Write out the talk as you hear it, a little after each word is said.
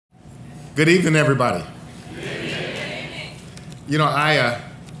Good evening, everybody. You know, I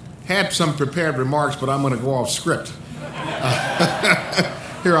had some prepared remarks, but I'm going to go off script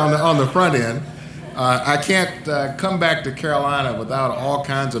here on the front end. I can't come back to Carolina without all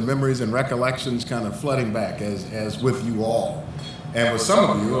kinds of memories and recollections kind of flooding back, as with you all. And with some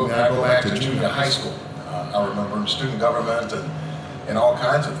of you, I go back to junior high school. I remember student government and all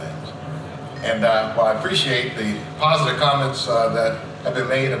kinds of things. And while I appreciate the positive comments that have been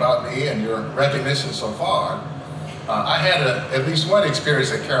made about me and your recognition so far, I had at least one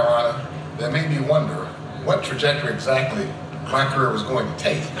experience at Carolina that made me wonder what trajectory exactly my career was going to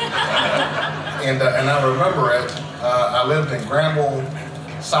take. And I remember it. I lived in Granville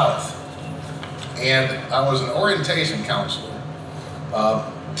South, and I was an orientation counselor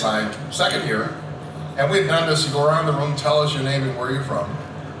my second year, and we'd done this. You go around the room, tell us your name and where you're from.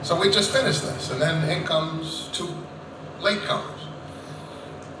 So we just finished this, and then in comes two latecomers.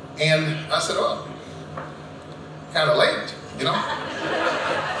 And I said, oh, kind of late, you know?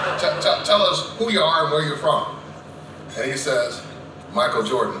 Tell us who you are and where you're from. And he says, Michael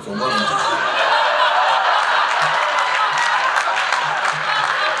Jordan from Wilmington.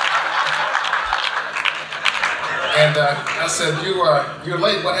 And I said, you're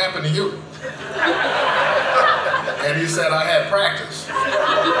late, what happened to you? And he said, I had practice.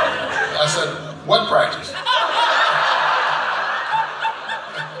 I said, what practice?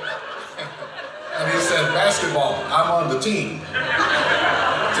 And he said, basketball, I'm on the team.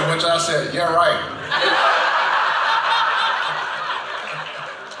 To which I said, yeah, right.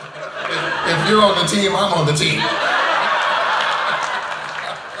 If you're on the team, I'm on the team.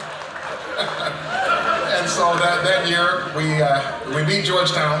 And so that year, we beat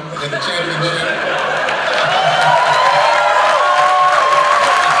Georgetown in the championship.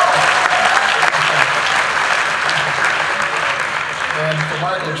 And for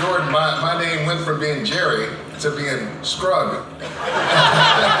Michael Jordan, my name went from being Jerry to being Scrugg.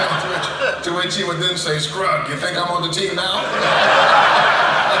 to which he would then say, Scrugg, you think I'm on the team now?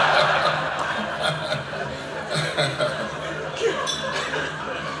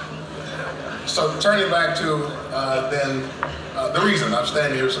 So turning back to the reason I'm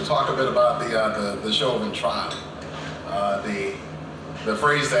standing here is to talk a bit about the Chauvin trial. The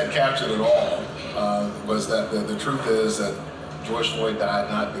phrase that captured it all was that the truth is that George Floyd died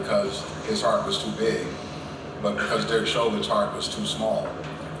not because his heart was too big, but because Derek Chauvin's heart was too small.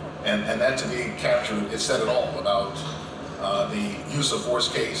 And that to me captured, it said it all about the use of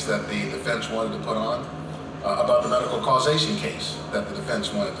force case that the defense wanted to put on, about the medical causation case that the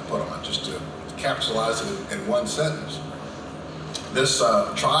defense wanted to put on, just to capsulize it in one sentence. This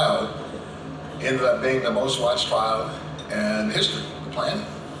trial ended up being the most watched trial in history, the planet.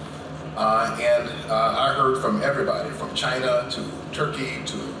 And I heard from everybody, from China to Turkey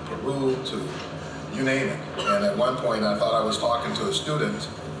to Peru to you name it. And at one point I thought I was talking to a student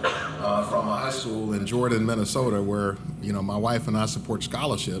from a high school in Jordan, Minnesota, where my wife and I support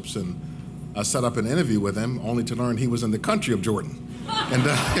scholarships, and I set up an interview with him only to learn he was in the country of Jordan. And,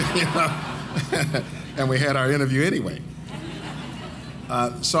 and we had our interview anyway.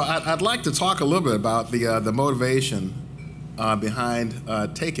 So I'd like to talk a little bit about the motivation behind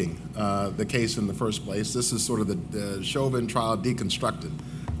taking the case in the first place. This is sort of the Chauvin trial deconstructed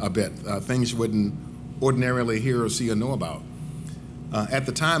a bit, things you wouldn't ordinarily hear or see or know about. At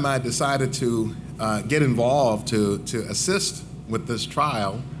the time I decided to get involved to assist with this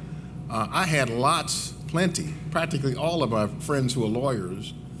trial, I had plenty, practically all of our friends who are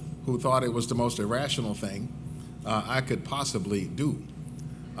lawyers who thought it was the most irrational thing I could possibly do.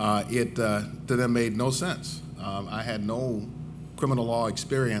 It to them made no sense. I had no criminal law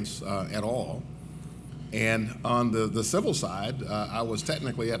experience at all. And on the civil side, I was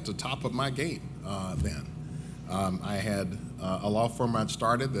technically at the top of my game then. I had a law firm I'd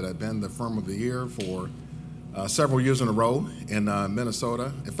started that had been the firm of the year for several years in a row in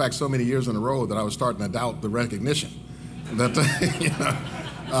Minnesota. In fact, so many years in a row that I was starting to doubt the recognition. That,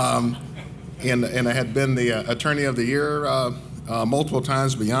 and I had been the attorney of the year multiple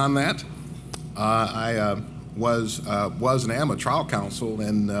times beyond that. I was and am a trial counsel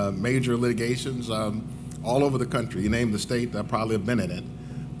in major litigations all over the country. You name the state, I probably have been in it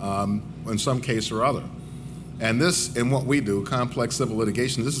in some case or other. And this, in what we do, complex civil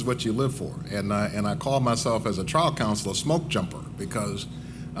litigation, this is what you live for. And I call myself as a trial counsel a smoke jumper because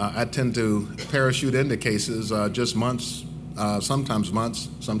I tend to parachute into cases just months,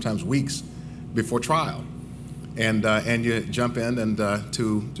 sometimes weeks before trial. And you jump in and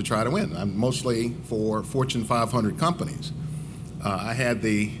to try to win. I'm mostly for Fortune 500 companies. I had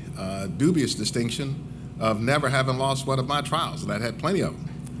the dubious distinction of never having lost one of my trials, and I'd had plenty of them.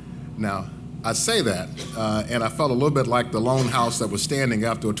 Now, I say that, and I felt a little bit like the lone house that was standing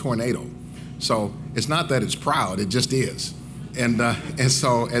after a tornado. So it's not that it's proud, it just is. And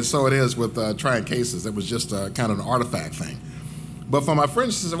so it is with trying cases. It was just kind of an artifact thing. But for my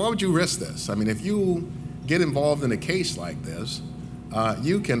friends, I said, why would you risk this? I mean, if you get involved in a case like this,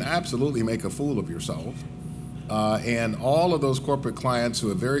 you can absolutely make a fool of yourself. And all of those corporate clients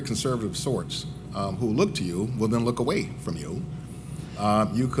who are very conservative sorts who look to you will then look away from you.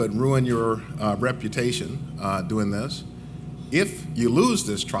 You could ruin your reputation doing this. If you lose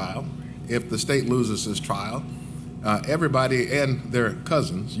this trial, if the state loses this trial, everybody and their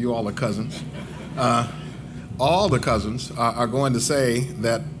cousins, you all are cousins, all the cousins are going to say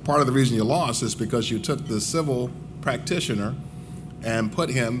that part of the reason you lost is because you took the civil practitioner and put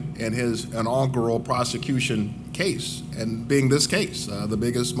him in his inaugural prosecution case, and being this case, the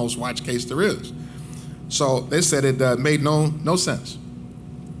biggest, most watched case there is. So they said it made no sense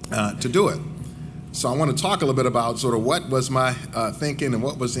to do it. So I want to talk a little bit about sort of what was my thinking and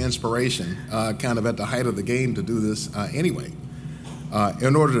what was the inspiration kind of at the height of the game to do this anyway.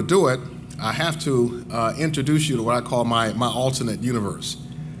 In order to do it, I have to introduce you to what I call my alternate universe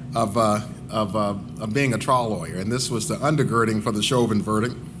of being a trial lawyer. And this was the undergirding for the Chauvin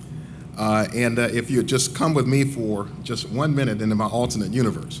verdict. And if you just come with me for just 1 minute into my alternate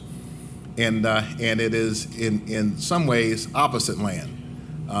universe. And it is in some ways opposite land.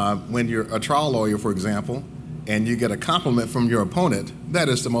 When you're a trial lawyer, for example, and you get a compliment from your opponent, that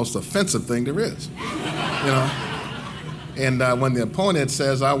is the most offensive thing there is, you know? And when the opponent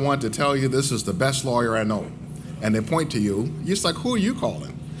says, I want to tell you this is the best lawyer I know, and they point to you, you're just like, who are you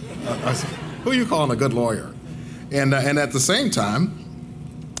calling? Who are you calling a good lawyer? And at the same time,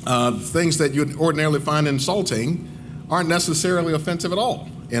 things that you'd ordinarily find insulting aren't necessarily offensive at all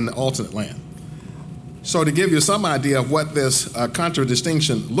in the alternate land. So to give you some idea of what this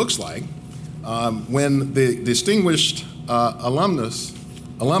contradistinction looks like, when the distinguished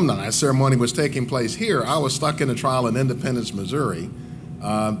alumni ceremony was taking place here, I was stuck in a trial in Independence, Missouri,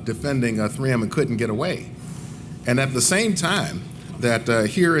 defending 3M and couldn't get away. And at the same time that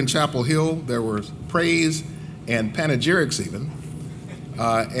here in Chapel Hill, there was praise and panegyrics even,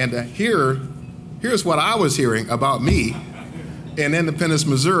 here's what I was hearing about me in Independence,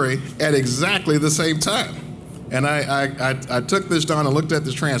 Missouri at exactly the same time. And I took this down and looked at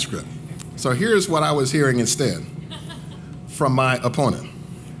the transcript. So here's what I was hearing instead from my opponent.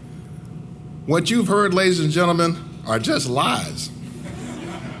 What you've heard, ladies and gentlemen, are just lies.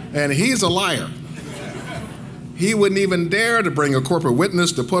 And he's a liar. He wouldn't even dare to bring a corporate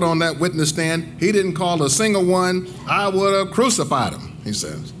witness to put on that witness stand. He didn't call a single one. I would have crucified him, he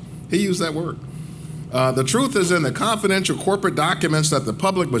says. He used that word. The truth is in the confidential corporate documents that the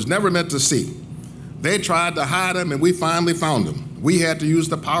public was never meant to see. They tried to hide them, and we finally found them. We had to use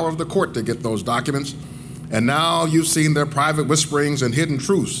the power of the court to get those documents. And now you've seen their private whisperings and hidden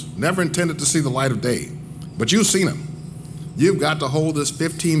truths, never intended to see the light of day. But you've seen them. You've got to hold this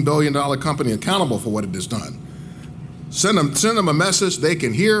 $15 billion company accountable for what it has done. Send them a message they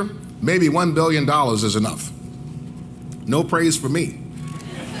can hear. Maybe $1 billion is enough. No praise for me.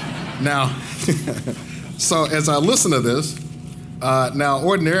 Now, so as I listen to this, now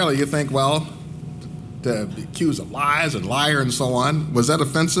ordinarily you think, well, to be accused of lies and liar and so on, was that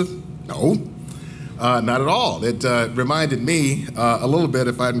offensive? No, not at all. It reminded me a little bit,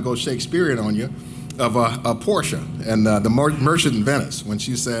 if I can go Shakespearean on you, of Portia and the Merchant in Venice when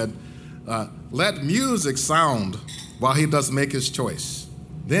she said, let music sound while he does make his choice.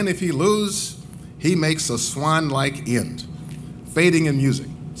 Then if he lose, he makes a swan-like end, fading in music.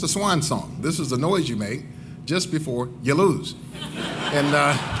 It's a swan song. This is the noise you make just before you lose.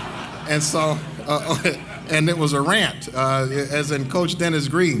 And so it was a rant, as in Coach Dennis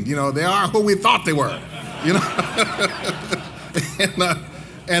Green. You know, they are who we thought they were. You know,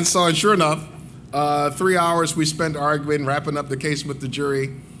 and so sure enough, 3 hours we spent arguing, wrapping up the case with the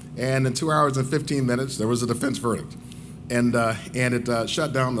jury, and in 2 hours and 15 minutes there was a defense verdict, and it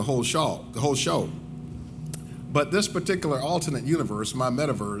shut down the whole show. But this particular alternate universe, my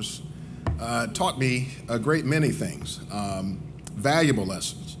metaverse, taught me a great many things, valuable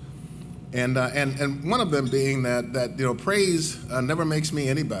lessons, and one of them being that you know, praise never makes me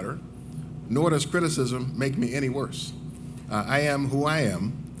any better, nor does criticism make me any worse. I am who I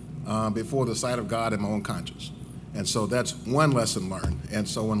am before the sight of God and my own conscience. And so that's one lesson learned. And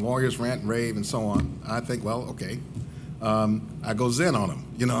so when lawyers rant and rave and so on, I think, well, okay, I go zen on them,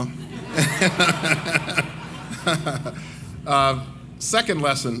 you know. Second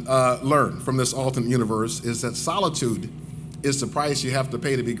lesson learned from this alternate universe is that solitude is the price you have to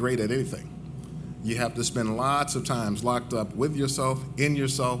pay to be great at anything. You have to spend lots of times locked up with yourself, in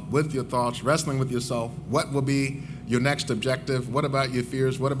yourself, with your thoughts, wrestling with yourself. What will be your next objective? What about your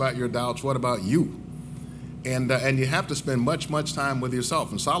fears? What about your doubts? What about you? And you have to spend much time with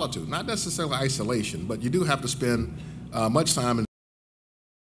yourself in solitude. Not necessarily isolation, but you do have to spend much time in.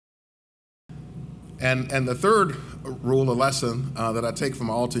 And the third rule or lesson that I take from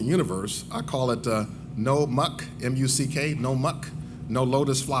Alternate Universe, I call it no muck, M-U-C-K, no muck, no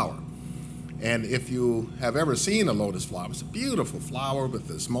lotus flower. And if you have ever seen a lotus flower, it's a beautiful flower with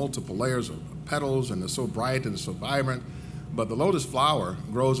this multiple layers of petals, and it's so bright and so vibrant. But the lotus flower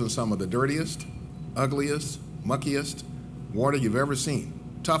grows in some of the dirtiest, ugliest, muckiest water you've ever seen.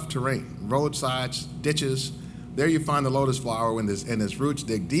 Tough terrain, roadsides, ditches. There you find the lotus flower, and its roots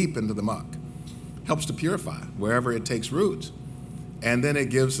dig deep into the muck. Helps to purify wherever it takes roots. And then it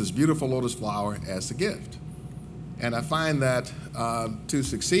gives this beautiful lotus flower as a gift. And I find that to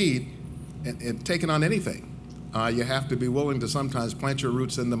succeed in taking on anything, you have to be willing to sometimes plant your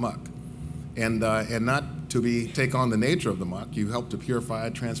roots in the muck, and not to take on the nature of the muck. You help to purify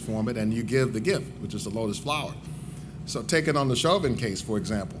it, transform it, and you give the gift, which is the lotus flower. So taking on the Chauvin case, for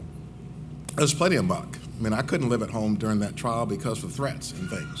example, there's plenty of muck. I mean, I couldn't live at home during that trial because of threats and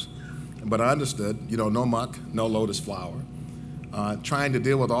things. But I understood, no muck, no lotus flower. Trying to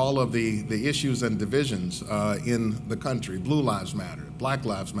deal with all of the issues and divisions in the country. Blue lives matter, black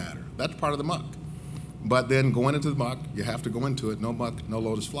lives matter. That's part of the muck. But then going into the muck, you have to go into it, no muck, no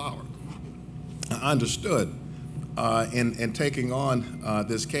lotus flower. I understood in taking on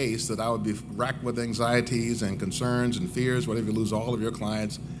this case that I would be racked with anxieties and concerns and fears. What if you lose all of your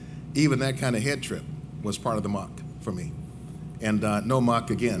clients? Even that kind of head trip was part of the muck for me. And no muck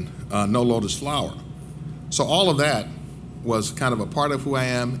again, no lotus flower. So all of that was kind of a part of who I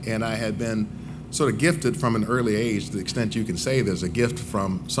am, and I had been sort of gifted from an early age, to the extent you can say there's a gift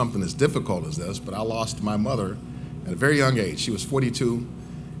from something as difficult as this. But I lost my mother at a very young age. She was 42,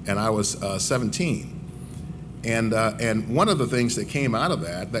 and I was 17. And one of the things that came out of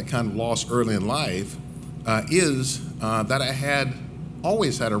that kind of loss early in life, is that I had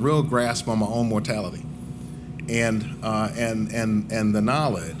always had a real grasp on my own mortality, and the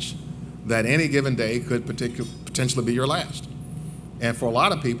knowledge that any given day could potentially be your last. And for a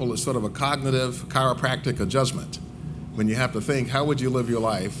lot of people, it's sort of a cognitive chiropractic adjustment when you have to think, how would you live your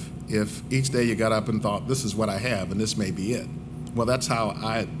life if each day you got up and thought, this is what I have and this may be it? Well, that's how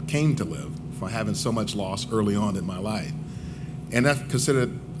I came to live, for having so much loss early on in my life. And that's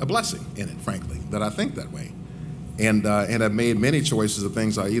considered a blessing in it, frankly, that I think that way. And I've made many choices of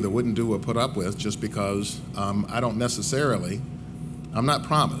things I either wouldn't do or put up with just because I don't necessarily, I'm not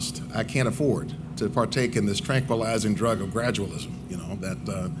promised, I can't afford to partake in this tranquilizing drug of gradualism,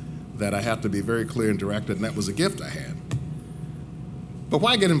 that I have to be very clear and directed, and that was a gift I had. But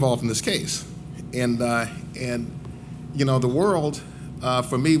why get involved in this case? And the world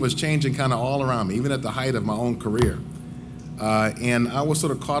for me was changing kind of all around me, even at the height of my own career. And I was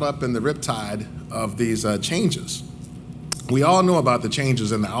sort of caught up in the riptide of these changes. We all know about the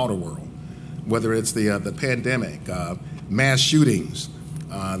changes in the outer world, whether it's the pandemic, mass shootings,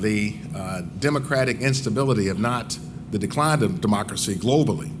 the democratic instability, if not the decline of democracy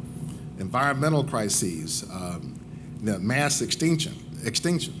globally, environmental crises, mass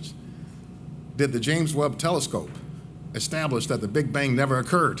extinctions. Did the James Webb Telescope establish that the Big Bang never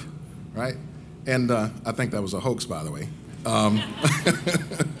occurred, right? And I think that was a hoax, by the way.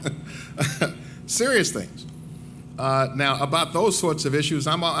 Serious things. Now, about those sorts of issues,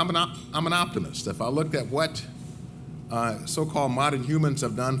 I'm an optimist. If I looked at what so-called modern humans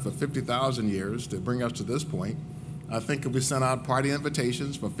have done for 50,000 years to bring us to this point, I think if we sent out party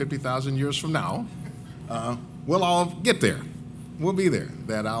invitations for 50,000 years from now, we'll all get there. We'll be there.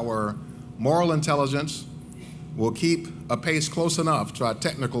 That our moral intelligence will keep a pace close enough to our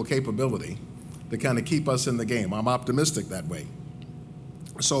technical capability to kind of keep us in the game. I'm optimistic that way.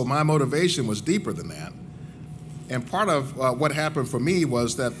 So my motivation was deeper than that. And part of what happened for me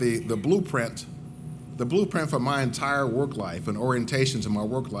was that the blueprint for my entire work life and orientations in my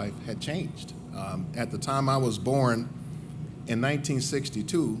work life had changed. At the time I was born in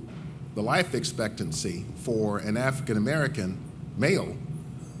 1962, the life expectancy for an African American male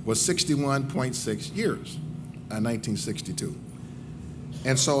was 61.6 years in 1962.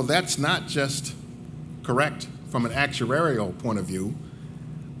 And so that's not just correct from an actuarial point of view.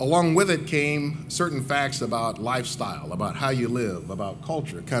 Along with it came certain facts about lifestyle, about how you live, about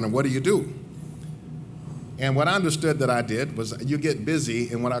culture, kind of what do you do? And what I understood that I did was you get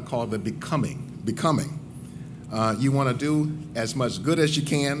busy in what I call the becoming. You want to do as much good as you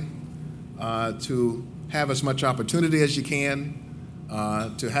can, to have as much opportunity as you can,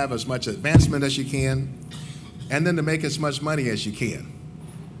 to have as much advancement as you can, and then to make as much money as you can.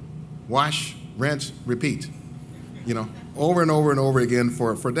 Wash, rinse, repeat, over and over and over again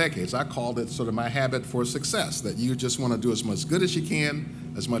for decades. I called it sort of my habit for success, that you just want to do as much good as you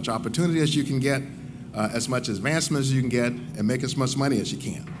can, as much opportunity as you can get, as much advancement as you can get, and make as much money as you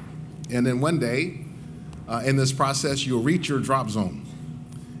can. And then one day, in this process, you'll reach your drop zone.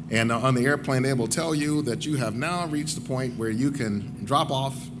 And on the airplane, they will tell you that you have now reached the point where you can drop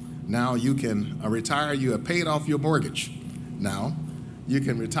off. Now you can retire. You have paid off your mortgage. Now you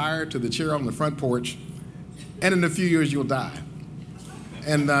can retire to the chair on the front porch, and in a few years you'll die.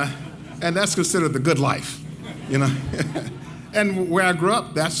 And that's considered the good life, And where I grew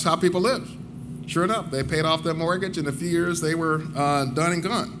up, that's how people live. Sure enough, they paid off their mortgage. In a few years, they were done and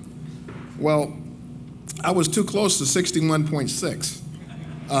gone. Well, I was too close to 61.6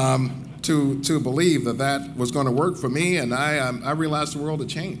 to believe that was going to work for me, and I realized the world had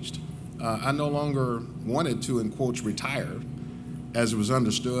changed. I no longer wanted to, in quotes, retire, as it was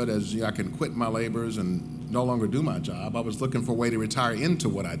understood as I can quit my labors and no longer do my job. I was looking for a way to retire into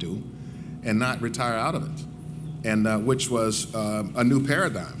what I do and not retire out of it, and which was a new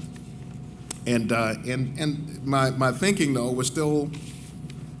paradigm. And my thinking, though, was still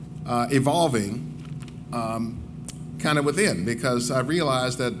evolving kind of within, because I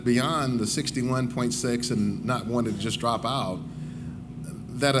realized that beyond the 61.6 and not wanting to just drop out,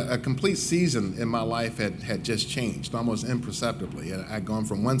 that a complete season in my life had just changed almost imperceptibly. I'd gone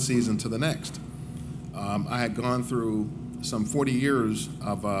from one season to the next. I had gone through some 40 years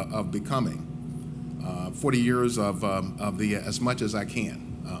of becoming, 40 years of the as much as I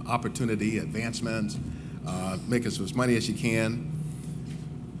can, opportunity, advancement, make as much money as you can.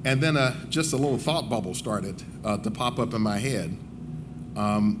 And then just a little thought bubble started to pop up in my head,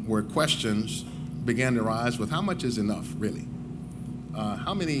 where questions began to arise with how much is enough, really?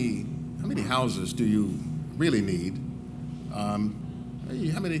 How many houses do you really need? How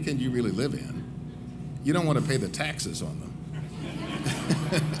many can you really live in? You don't want to pay the taxes on them.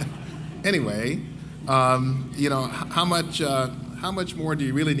 Anyway, how much more do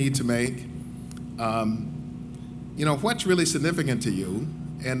you really need to make? What's really significant to you?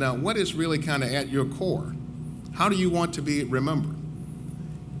 And what is really kind of at your core? How do you want to be remembered?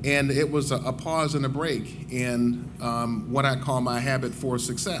 And it was a pause and a break in what I call my habit for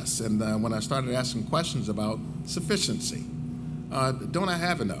success. And when I started asking questions about sufficiency, don't I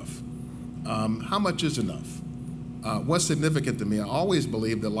have enough? How much is enough? What's significant to me? I always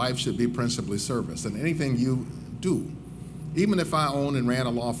believe that life should be principally service. And anything you do, even if I own and ran a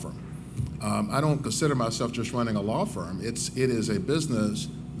law firm, I don't consider myself just running a law firm. It is a business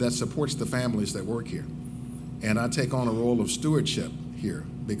that supports the families that work here. And I take on a role of stewardship here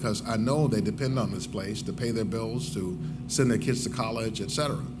because I know they depend on this place to pay their bills, to send their kids to college, et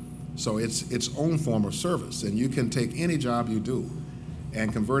cetera. So it's its own form of service. And you can take any job you do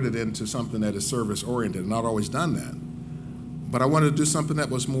and convert it into something that is service-oriented. Not always done that. But I wanted to do something that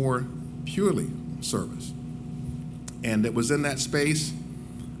was more purely service. And it was in that space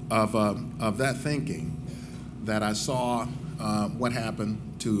of that thinking that I saw what happened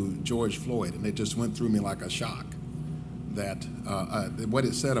to George Floyd, and it just went through me like a shock, that what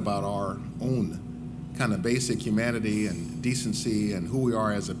it said about our own kind of basic humanity and decency and who we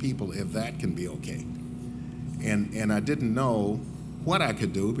are as a people, if that can be okay. And I didn't know what I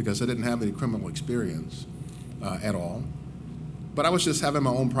could do because I didn't have any criminal experience at all, but I was just having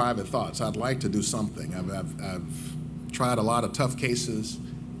my own private thoughts. I'd like to do something. I've tried a lot of tough cases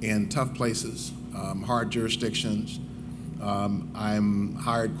in tough places, hard jurisdictions. I'm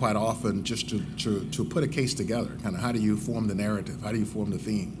hired quite often just to put a case together. Kind of how do you form the narrative? How do you form the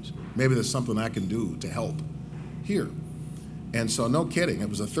themes? Maybe there's something I can do to help here. And so no kidding, it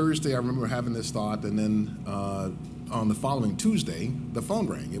was a Thursday, I remember having this thought, and then on the following Tuesday, the phone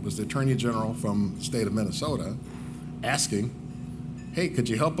rang. It was the Attorney General from the state of Minnesota asking, hey, could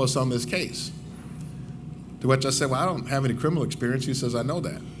you help us on this case? To which I said, well, I don't have any criminal experience. He says, I know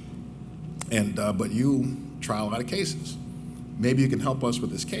that. And but you try a lot of cases. Maybe you can help us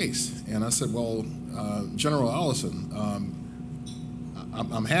with this case. And I said, well, General Allison,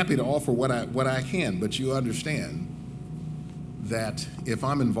 I'm happy to offer what I can, but you understand that if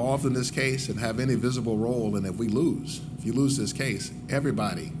I'm involved in this case and have any visible role, and if you lose this case,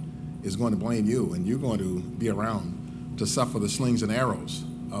 everybody is going to blame you, and you're going to be around to suffer the slings and arrows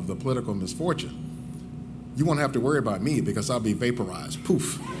of the political misfortune. You won't have to worry about me because I'll be vaporized.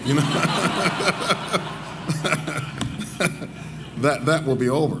 Poof, you know. that will be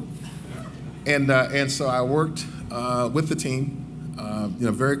over. And so I worked with the team,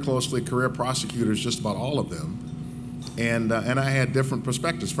 very closely, career prosecutors, just about all of them, And I had different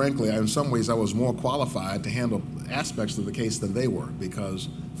perspectives. Frankly, in some ways, I was more qualified to handle aspects of the case than they were, because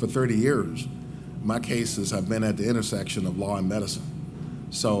for 30 years, my cases have been at the intersection of law and medicine.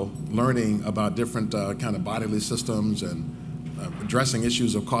 So learning about different kind of bodily systems and addressing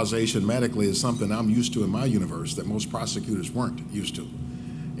issues of causation medically is something I'm used to in my universe that most prosecutors weren't used to.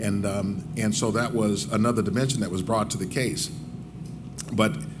 And so that was another dimension that was brought to the case.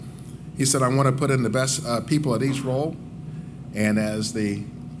 But he said, I want to put in the best people at each role. And as the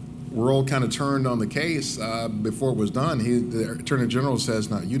world kind of turned on the case before it was done, the Attorney General says,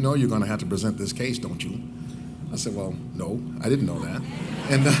 now, you know you're going to have to present this case, don't you? I said, well, no, I didn't know that.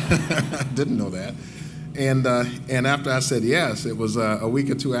 And I didn't know that. And after I said yes, it was a week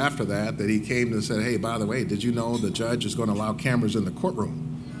or two after that that he came and said, hey, by the way, did you know the judge is going to allow cameras in the courtroom?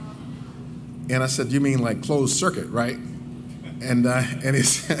 And I said, you mean like closed circuit, right? And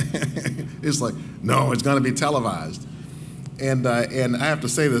he's like, no, it's going to be televised. And I have to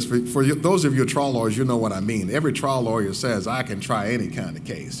say this, for you, those of you trial lawyers, you know what I mean. Every trial lawyer says, I can try any kind of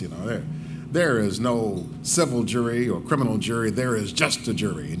case. You know, there is no civil jury or criminal jury. There is just a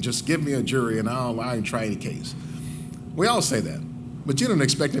jury. And just give me a jury and I can try any case. We all say that. But you don't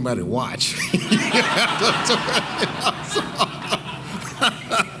expect anybody to watch.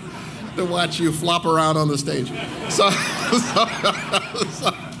 To watch you flop around on the stage.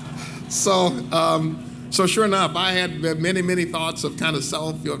 So sure enough, I had many, many thoughts of kind of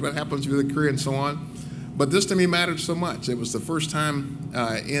self, you know, what happens with the career and so on. But this to me mattered so much. It was the first time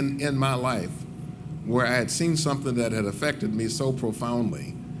in my life where I had seen something that had affected me so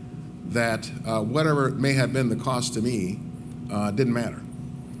profoundly that whatever it may have been the cost to me didn't matter.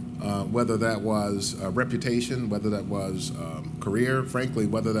 Whether that was reputation, whether that was career, frankly,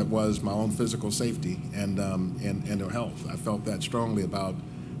 whether that was my own physical safety and their health. I felt that strongly about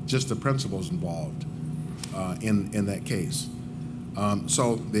just the principles involved in that case.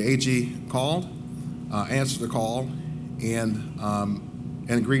 So the AG called, answered the call, and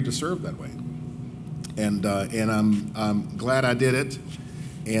agreed to serve that way. And I'm glad I did it,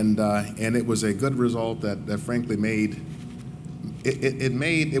 and it was a good result that frankly made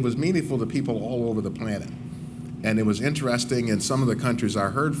it was meaningful to people all over the planet. And it was interesting in some of the countries I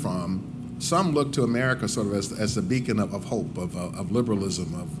heard from, some looked to America sort of as a beacon of hope, of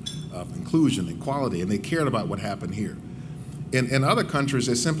liberalism, of inclusion, equality, and they cared about what happened here. In other countries,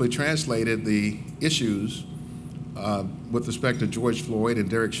 they simply translated the issues with respect to George Floyd and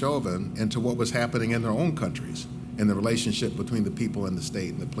Derek Chauvin into what was happening in their own countries, in the relationship between the people and the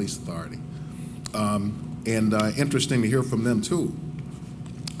state and the police authority. Interesting to hear from them too.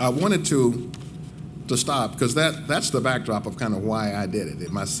 I wanted to stop because that's the backdrop of kind of why I did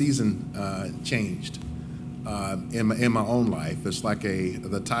it. My season changed in my own life. It's like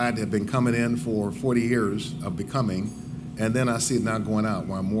the tide had been coming in for 40 years of becoming, and then I see it now going out,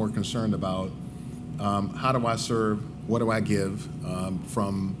 where I'm more concerned about how do I serve, what do I give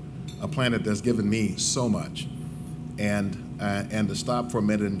from a planet that's given me so much, and to stop for a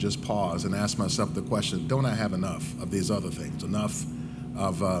minute and just pause and ask myself the question, don't I have enough of these other things? Enough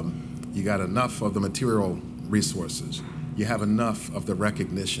of, you got enough of the material resources. You have enough of the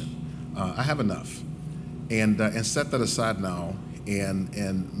recognition. I have enough. And set that aside now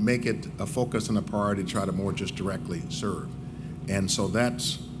and make it a focus and a priority to try to more just directly serve. And so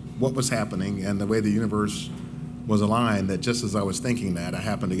that's what was happening, and the way the universe was aligned, that just as I was thinking that, I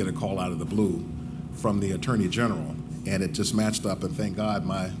happened to get a call out of the blue from the Attorney General, and it just matched up, and thank God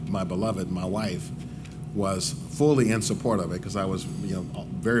my beloved, my wife, was fully in support of it, because I was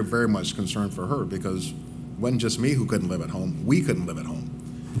very, very much concerned for her, because it wasn't just me who couldn't live at home, we couldn't live at home,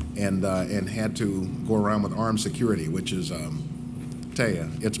 and had to go around with armed security, which is, tell you,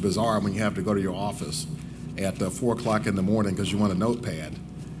 it's bizarre when you have to go to your office at 4 o'clock in the morning because you want a notepad,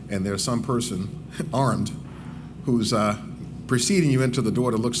 and there's some person armed who's preceding you into the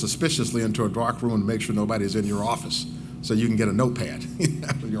door to look suspiciously into a dark room and make sure nobody's in your office so you can get a notepad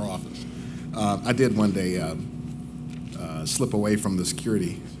out of your office. I did one day slip away from the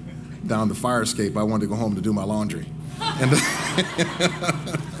security down the fire escape. I wanted to go home to do my laundry. And,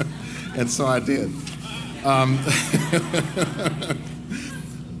 and so I did.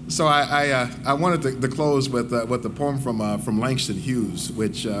 So I wanted to close with a poem from Langston Hughes,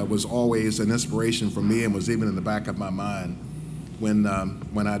 which was always an inspiration for me and was even in the back of my mind when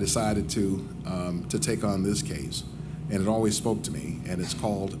I decided to take on this case. And it always spoke to me, and it's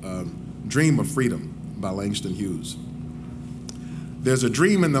called Dream of Freedom by Langston Hughes. There's a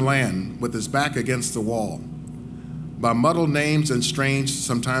dream in the land with its back against the wall. By muddled names and strange,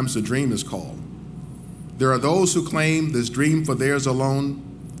 sometimes the dream is called. There are those who claim this dream for theirs alone,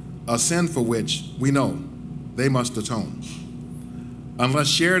 a sin for which we know they must atone. Unless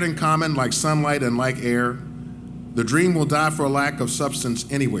shared in common like sunlight and like air, the dream will die for a lack of substance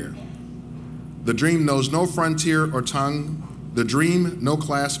anywhere. The dream knows no frontier or tongue, the dream no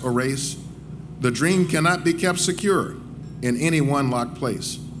class or race. The dream cannot be kept secure in any one locked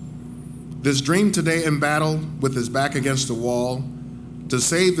place. This dream today in battle with its back against the wall, to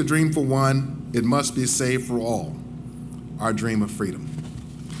save the dream for one, it must be saved for all, our dream of freedom.